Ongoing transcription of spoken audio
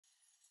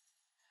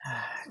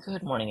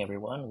Good morning,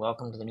 everyone.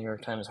 Welcome to the New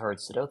York Times Hard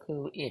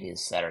Sudoku. It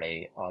is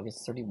Saturday,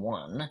 August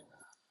 31,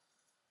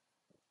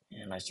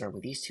 and I start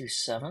with these two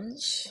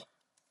sevens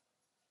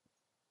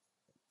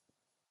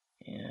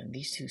and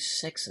these two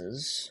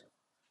sixes,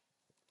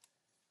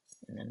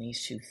 and then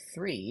these two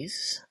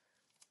threes.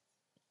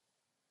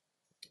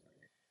 I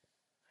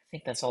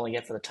think that's all I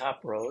get for the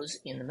top rows.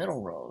 In the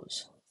middle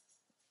rows,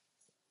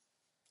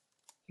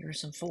 here are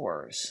some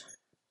fours.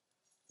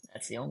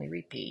 That's the only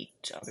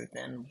repeat, other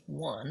than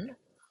one.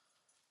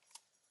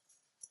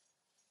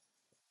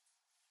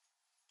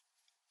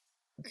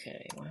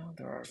 Okay, well,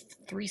 there are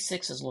three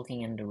sixes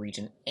looking into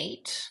region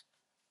 8.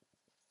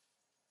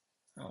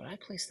 Oh, did I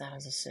place that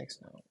as a 6?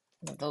 No.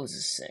 One of those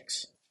is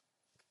 6.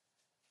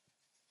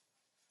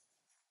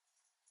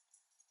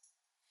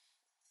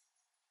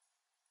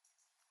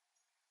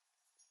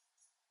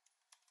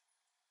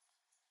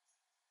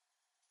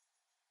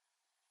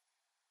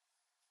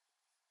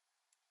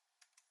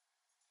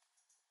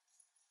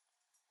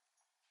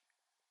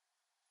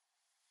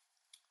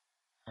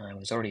 I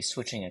was already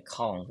switching a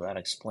column without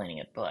explaining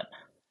it, but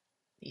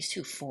these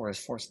two fours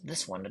force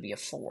this one to be a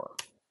 4.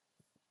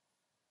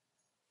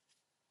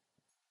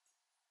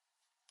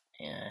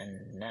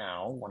 And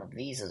now one of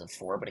these is a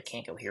 4, but it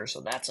can't go here, so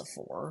that's a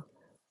 4.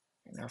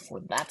 And therefore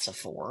that's a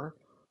 4.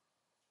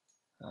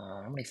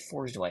 How many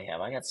 4s do I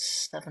have? I got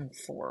 7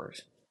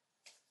 4s.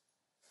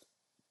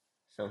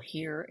 So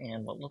here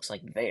and what looks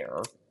like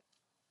there.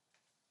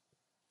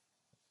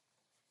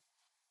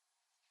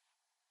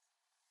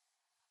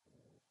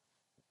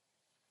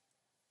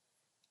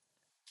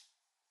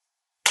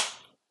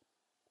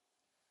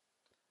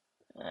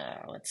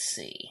 Let's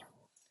see.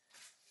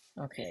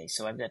 Okay,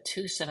 so I've got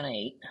 2, 7,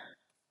 8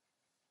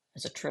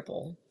 as a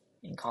triple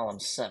in column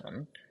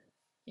 7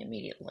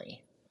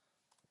 immediately.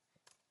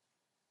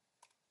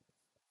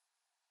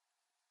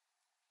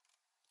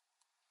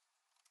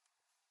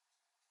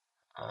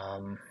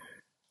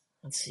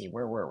 Let's see,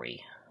 where were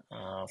we?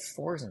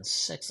 4s and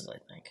 6s, I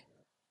think.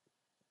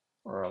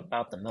 Or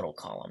about the middle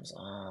columns.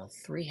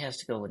 3 has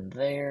to go in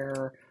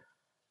there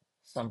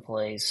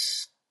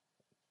someplace.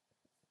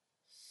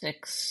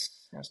 6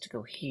 has to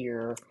go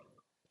here.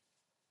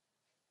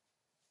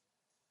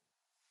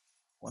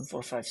 1,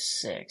 4, 5,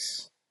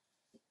 6.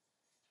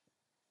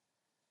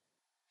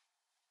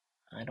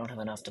 I don't have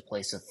enough to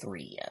place a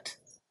 3 yet,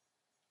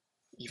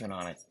 even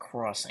on a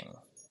crossing.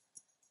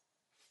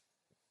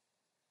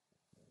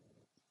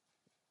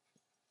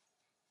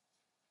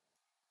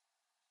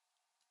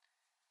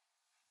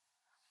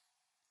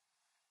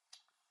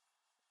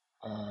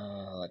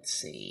 Let's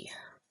see.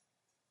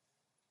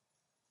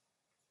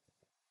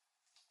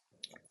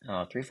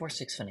 3, 4,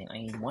 6, 7, 8.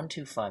 I need 1,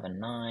 2, 5, and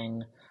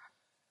 9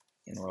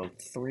 in row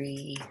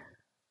 3.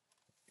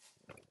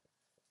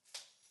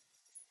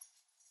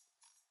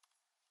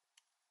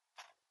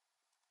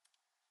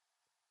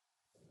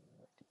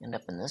 End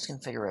up in this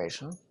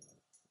configuration.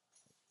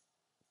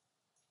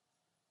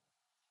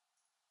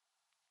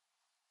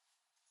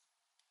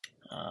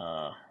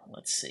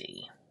 Let's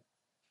see.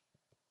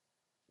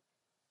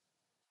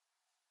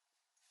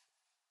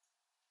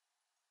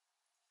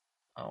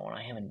 Oh, and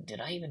I haven't. Did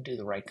I even do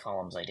the right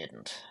columns? I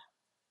didn't.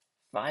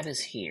 5 is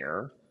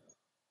here.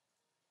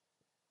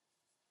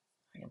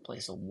 I can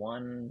place a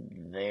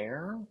 1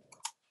 there.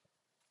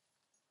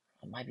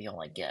 That might be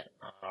all I get.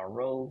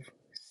 Row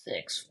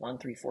 6. 1,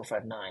 3, 4,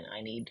 5, 9.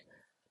 I need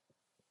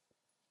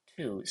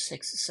 2,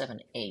 6,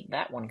 7, 8.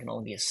 That one can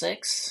only be a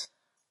 6.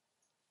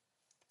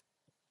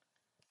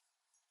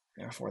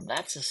 Therefore,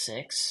 that's a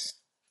 6.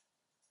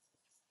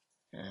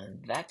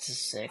 And that's a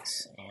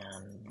 6.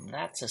 And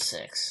that's a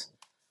 6.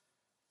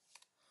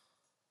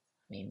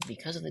 I mean,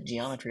 because of the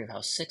geometry of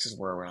how 6s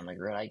were around the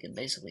grid, I can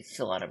basically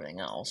fill out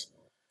everything else.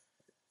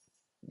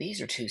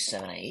 These are 2,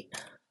 7, 8.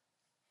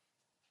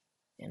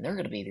 And they're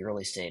going to be the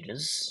early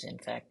stages. In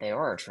fact, they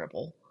are a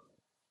triple.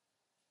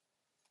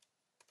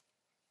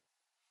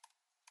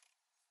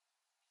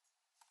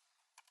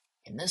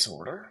 In this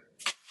order.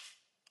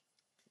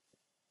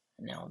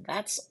 Now,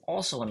 that's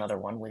also another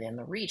one within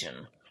the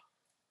region.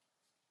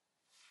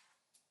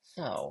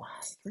 So,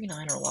 3,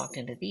 9 are locked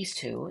into these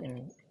two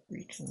in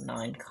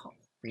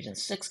region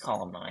 6,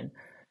 column 9.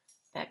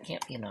 That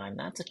can't be a 9,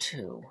 that's a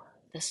 2.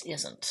 This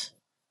isn't.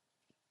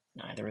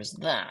 Neither is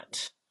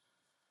that.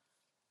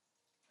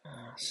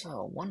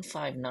 So,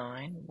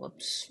 159,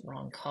 whoops,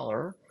 wrong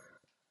color,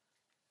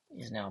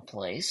 is now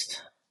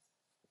placed.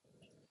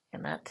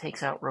 And that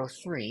takes out row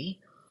 3.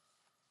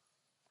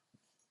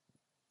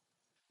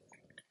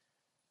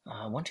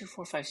 1, 2,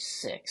 4, 5,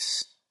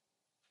 6.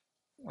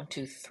 1,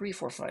 2, 3,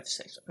 4, 5,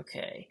 6.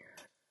 Okay.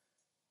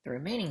 The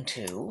remaining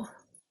two,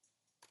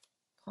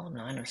 column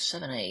 9, are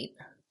 7, 8.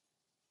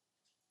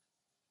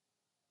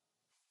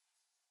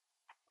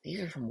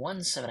 These are from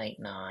 1, 7, 8,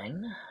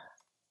 9.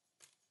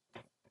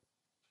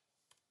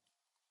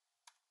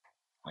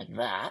 Like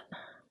that.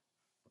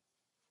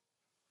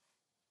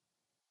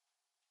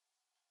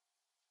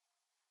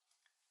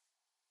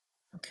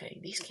 Okay,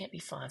 these can't be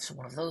 5, so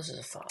one of those is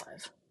a 5.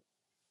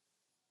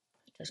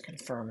 Just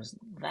confirms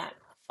that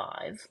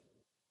 5.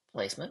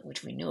 placement,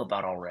 which we knew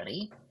about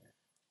already.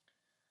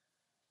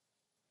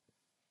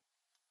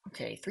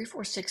 Okay, 3,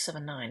 4, 6,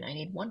 7, 9. I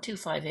need 1, 2,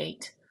 5,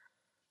 8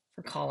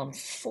 for column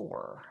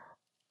 4.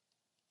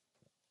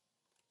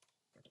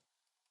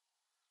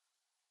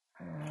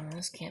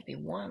 This can't be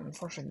 1.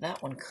 Unfortunately,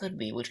 that one could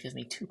be, which gives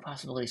me 2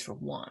 possibilities for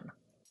 1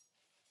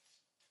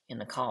 in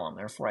the column.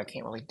 Therefore, I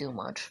can't really do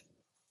much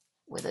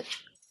with it.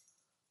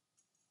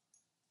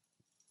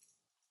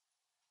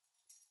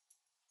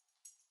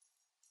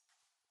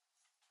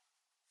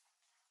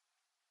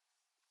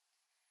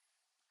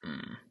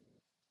 Hmm.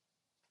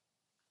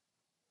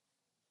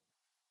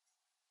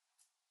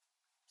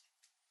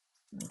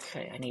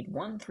 Okay, I need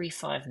 1, 3,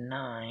 5,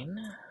 9.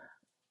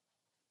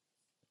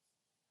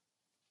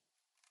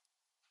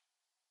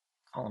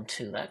 Column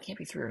 2. That can't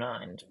be 3 or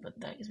 9, but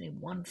that gives me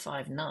 1,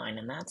 5, 9,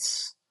 and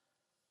that's...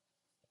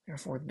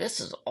 Therefore,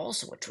 this is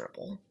also a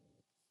triple.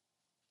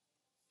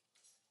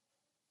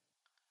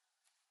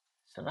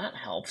 So that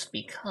helps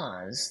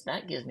because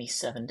that gives me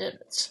 7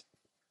 divots.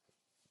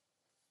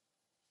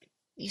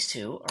 These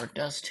two are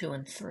does 2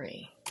 and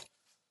 3.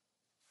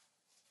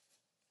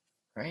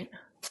 Right?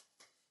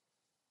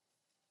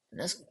 And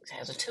this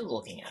has a 2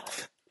 looking at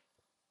it.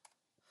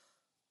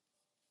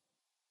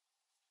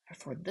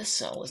 Therefore, this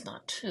cell is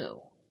not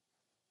 2.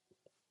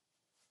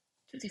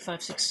 2, 3,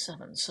 5, 6,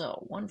 7.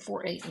 So 1,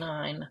 4, 8,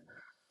 9.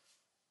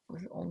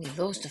 With only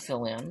those to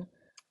fill in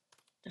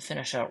to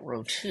finish out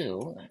row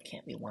 2. That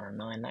can't be 1 or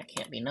 9. That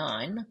can't be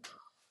 9.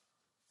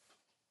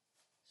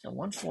 So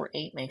 1, 4,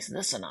 8 makes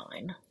this a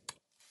 9.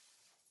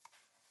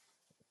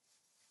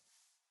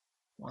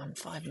 1,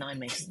 5, 9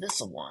 makes this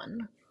a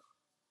 1.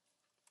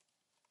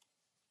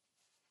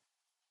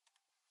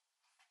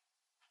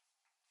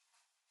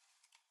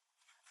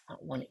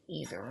 Not 1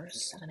 either.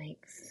 7, 8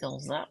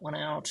 fills that one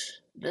out.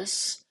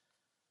 This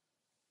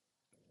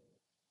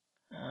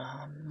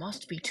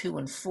must be 2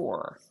 and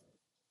 4.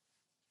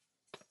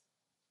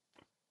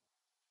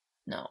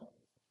 No.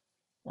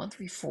 1,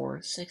 3,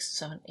 4, 6,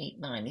 7, 8,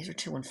 9. These are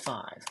 2 and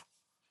 5.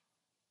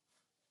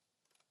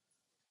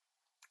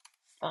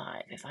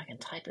 5. If I can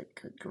type it,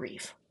 good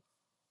grief.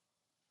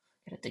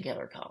 Get it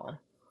together, Colin.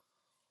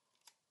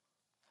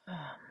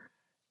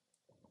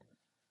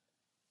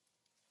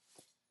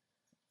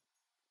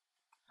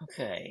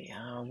 Okay,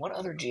 what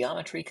other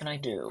geometry can I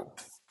do?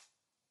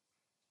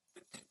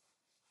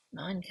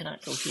 9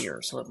 cannot go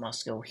here, so it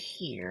must go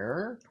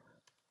here.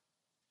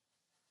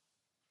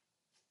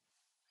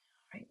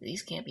 Right,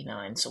 these can't be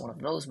 9, so one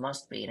of those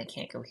must be, and it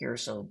can't go here,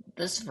 so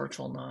this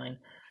virtual 9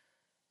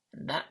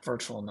 and that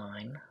virtual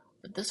 9,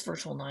 but this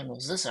virtual 9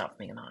 rolls this out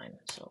being a 9,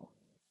 so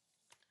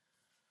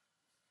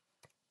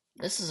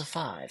this is a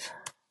 5.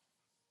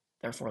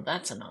 Therefore,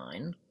 that's a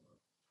 9.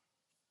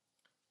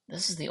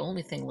 This is the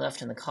only thing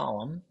left in the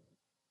column,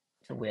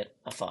 to wit,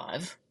 a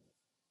 5.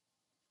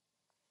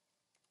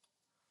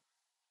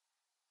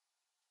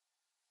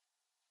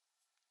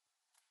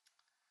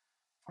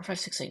 4, 5,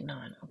 6, 8,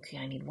 9. Okay,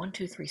 I need 1,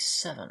 2, 3,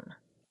 7.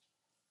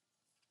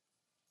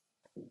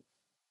 To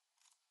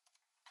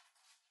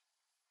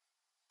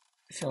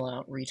fill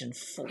out region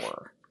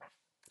 4.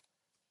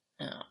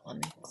 Now, let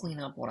me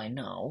clean up what I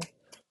know,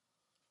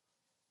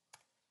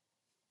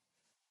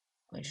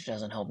 which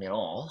doesn't help me at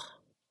all.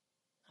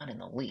 Not in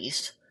the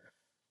least.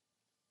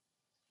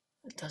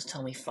 It does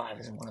tell me 5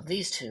 is in one of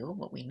these two,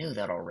 but we knew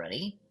that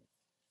already.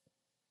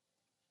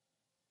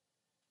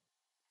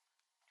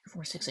 2,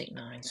 4, 6, 8,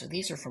 9. So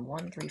these are from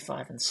 1, 3,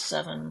 5, and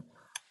 7.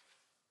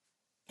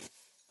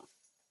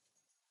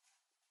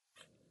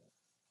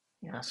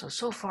 Yeah,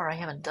 so far I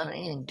haven't done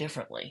anything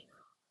differently.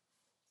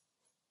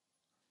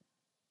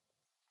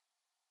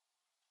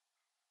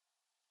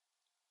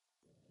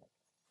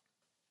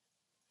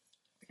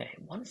 Okay,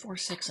 1, 4,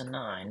 6, and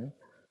 9.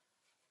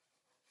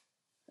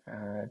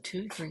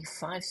 2, 3,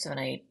 5, 7,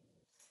 8.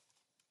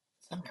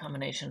 Some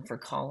combination for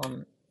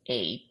column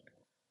 8.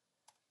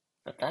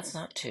 But that's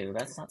not 2,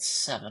 that's not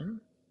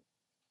 7.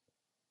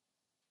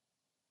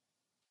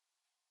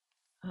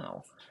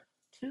 Oh,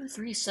 2,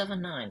 3,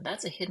 7, 9.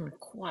 That's a hidden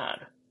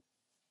quad.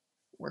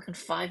 Where can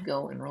 5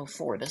 go in row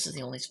 4? This is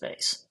the only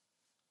space.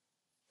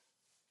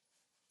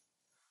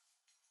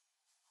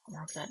 I'll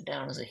mark that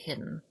down as a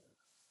hidden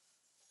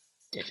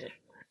digit.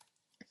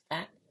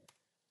 That,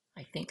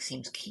 I think,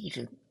 seems key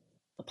to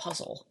the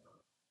puzzle.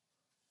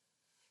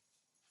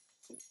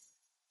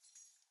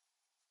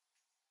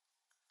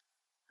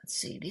 Let's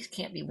see, these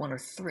can't be 1 or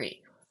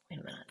 3. Wait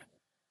a minute.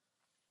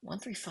 1,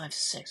 3, 5,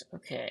 6.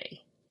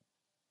 Okay.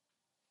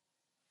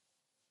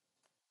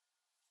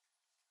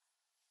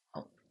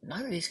 Oh,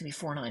 neither of these can be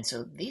 4 and 9,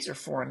 so these are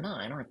 4 and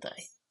 9, aren't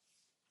they?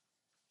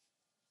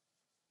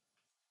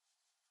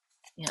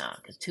 Yeah,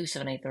 because 2,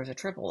 7, 8, there's a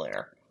triple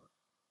there.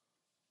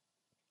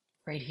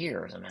 Right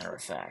here, as a matter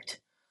of fact.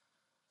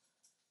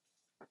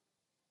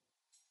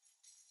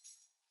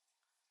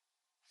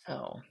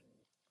 So,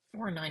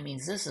 4 and 9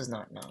 means this is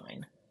not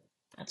 9.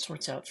 That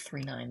sorts out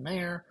 3, 9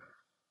 there.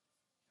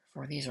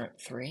 4, these aren't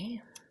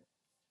 3.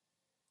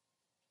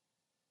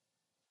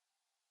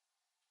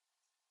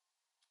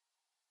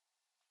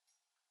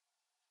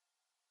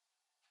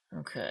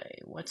 Okay,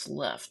 what's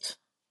left?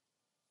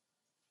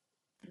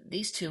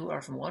 These two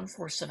are from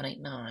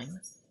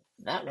 14789.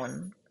 That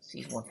one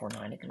sees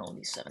 149, it can only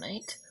be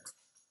 78.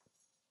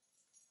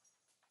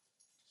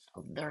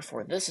 So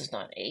therefore, this is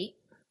not 8.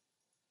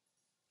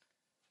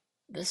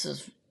 This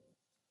is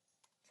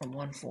from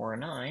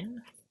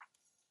 149,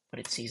 but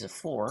it sees a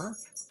 4.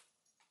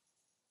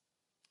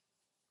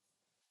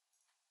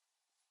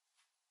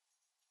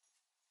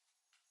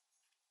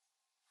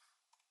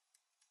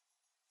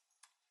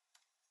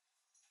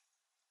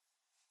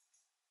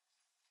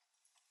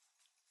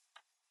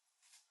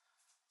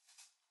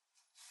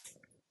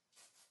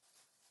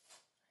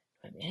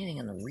 Anything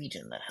in the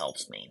region that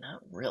helps me?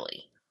 Not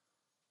really.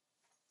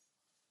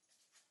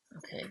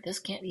 Okay, this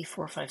can't be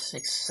 4, 5,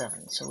 6,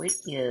 7. So it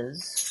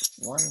is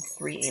 1,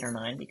 3, 8, or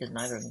 9 because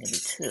neither of them can be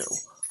 2.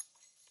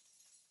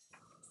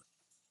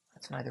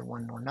 That's neither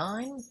 1 nor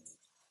 9.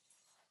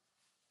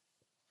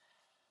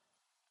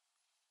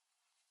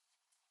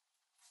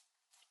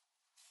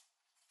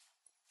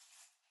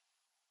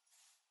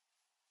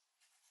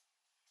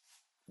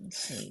 Let's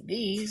see,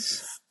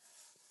 these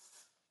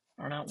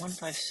are not 1,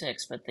 5,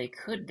 6, but they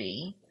could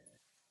be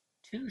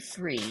 2,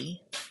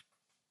 3,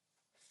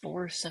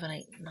 4, 7,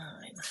 8,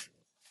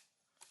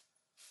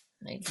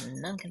 9.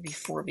 None can be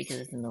 4 because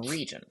it's in the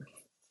region.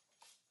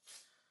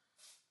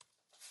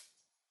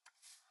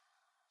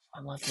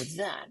 I'm left with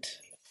that.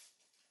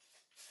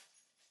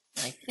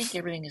 I think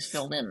everything is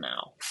filled in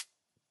now.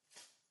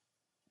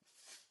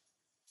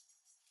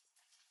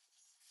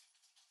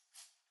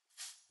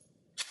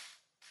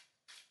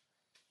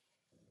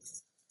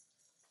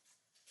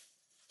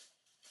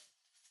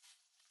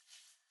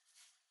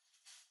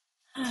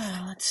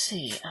 Let's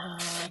see.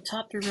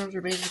 Top 3 rows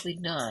are basically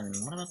done.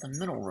 What about the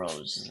middle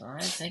rows?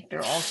 I think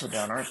they're also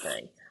done, aren't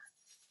they?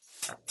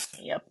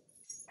 Yep.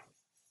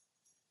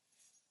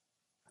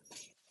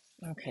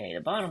 Okay,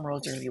 the bottom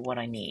rows are going to be what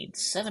I need.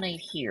 7, 8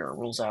 here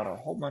rules out a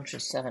whole bunch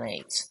of 7,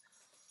 8s.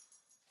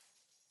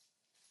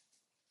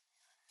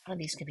 None of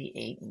these can be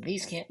 8, and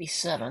these can't be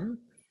 7.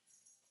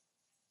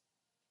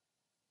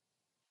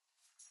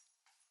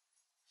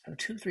 So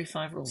 2, 3,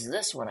 5 rules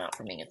this one out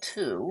for being a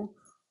 2.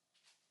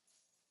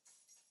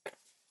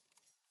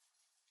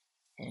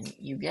 And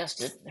you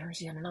guessed it,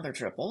 there's yet another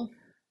triple.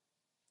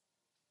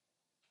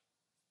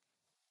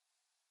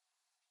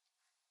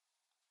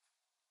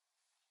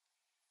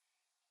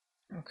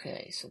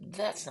 Okay, so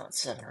that's not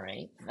 7 or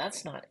 8.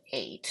 That's not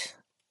 8.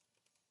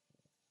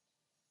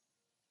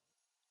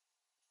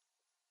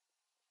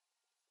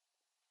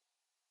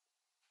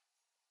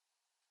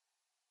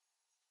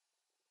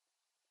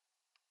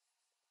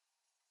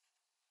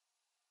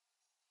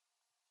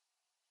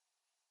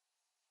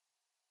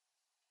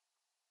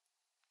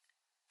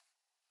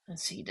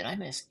 Let's see, did I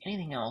miss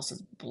anything else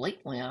that's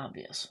blatantly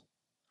obvious?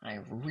 I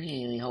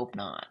really hope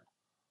not.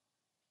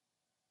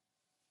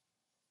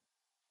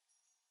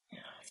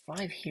 Yeah,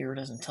 5 here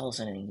doesn't tell us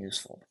anything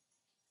useful.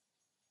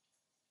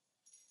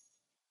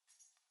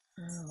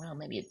 Well,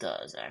 maybe it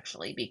does,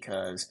 actually,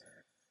 because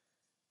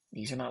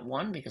these are not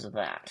 1 because of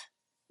that.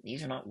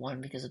 These are not 1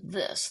 because of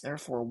this.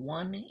 Therefore,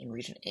 1 in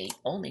region 8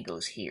 only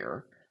goes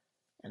here,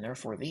 and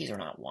therefore these are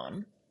not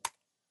 1.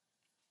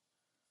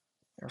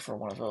 Therefore,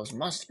 one of those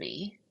must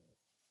be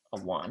a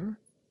 1.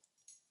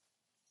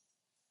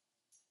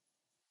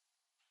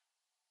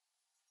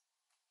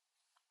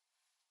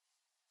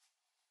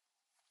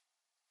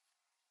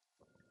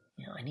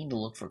 I need to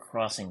look for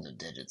crossings of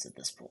digits at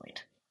this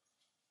point.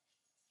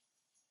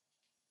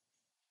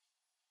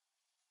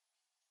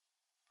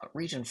 But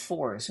region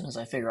 4, as soon as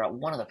I figure out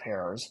one of the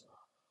pairs,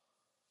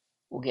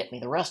 will get me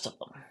the rest of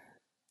them,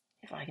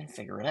 if I can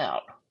figure it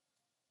out.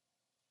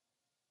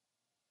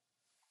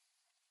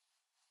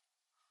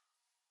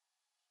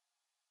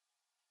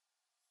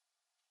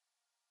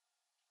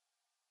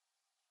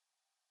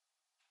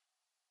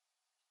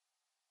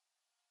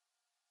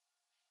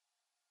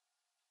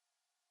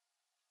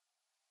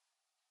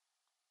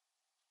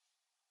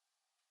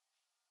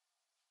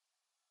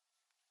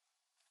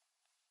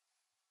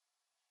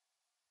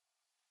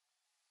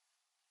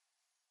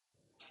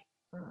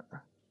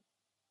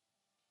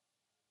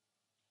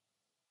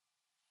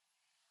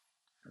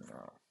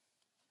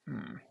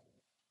 No.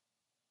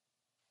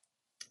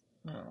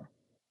 No.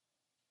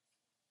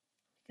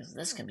 Because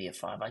this can be a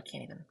 5, I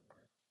can't even...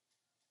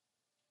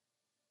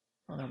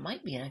 Well, there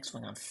might be an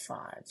X-Wing on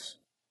 5s.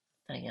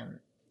 Then again,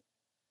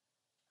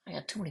 I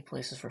got too many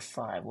places for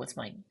 5. What's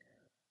my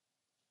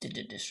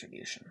digit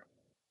distribution?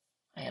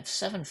 I have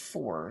 7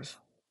 4s,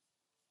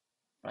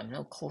 but I'm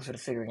no closer to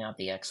figuring out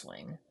the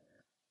X-Wing.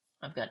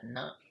 I've got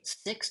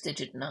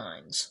 6-digit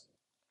 9s.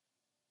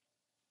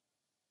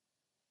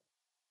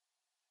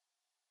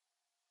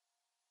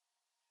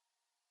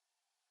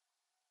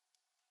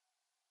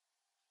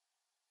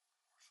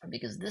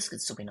 Because this could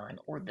still be 9,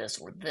 or this,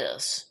 or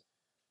this.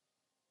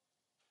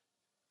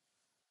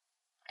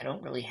 I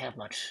don't really have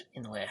much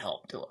in the way of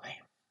help, do I?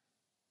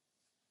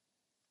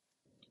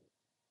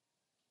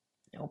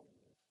 Nope.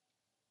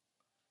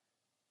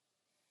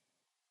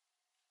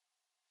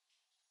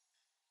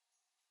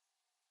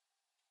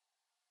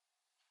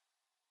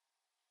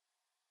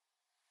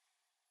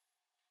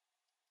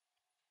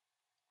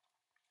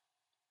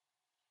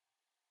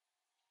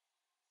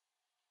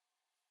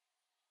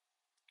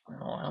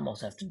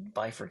 almost have to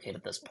bifurcate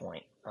at this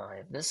point.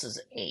 If this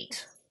is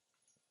 8,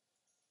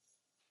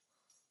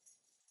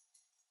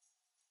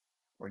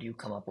 where do you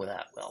come up with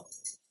that? Well,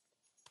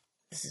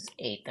 this is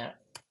 8. That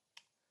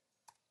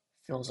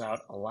fills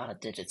out a lot of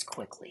digits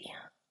quickly.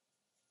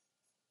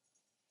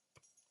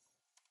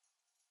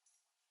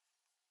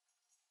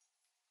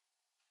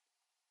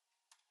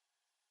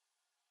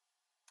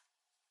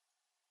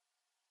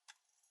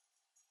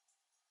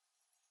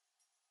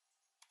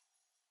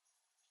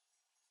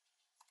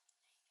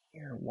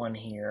 Here, 1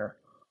 here,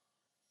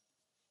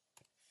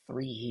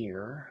 3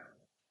 here.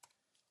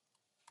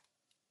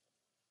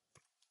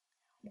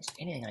 Almost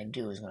anything I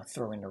do is going to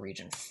throw into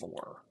region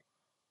 4.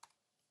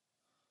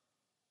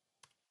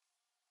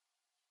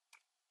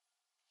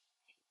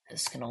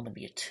 This can only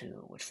be a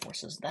 2, which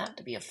forces that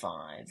to be a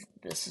 5.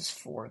 This is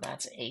 4,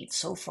 that's 8.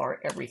 So far,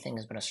 everything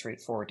has been a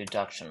straightforward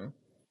deduction.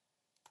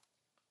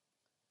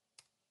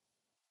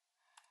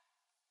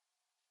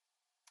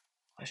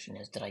 Question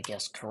is, did I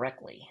guess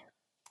correctly?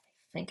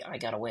 I think I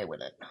got away with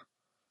it.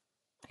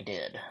 I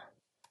did.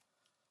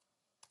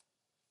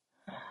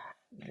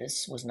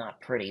 This was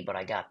not pretty, but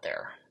I got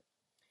there.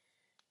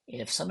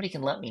 If somebody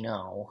can let me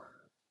know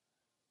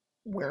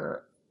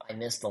where I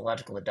missed the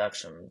logical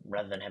deduction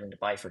rather than having to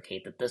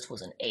bifurcate that this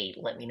was an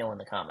 8, let me know in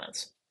the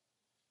comments.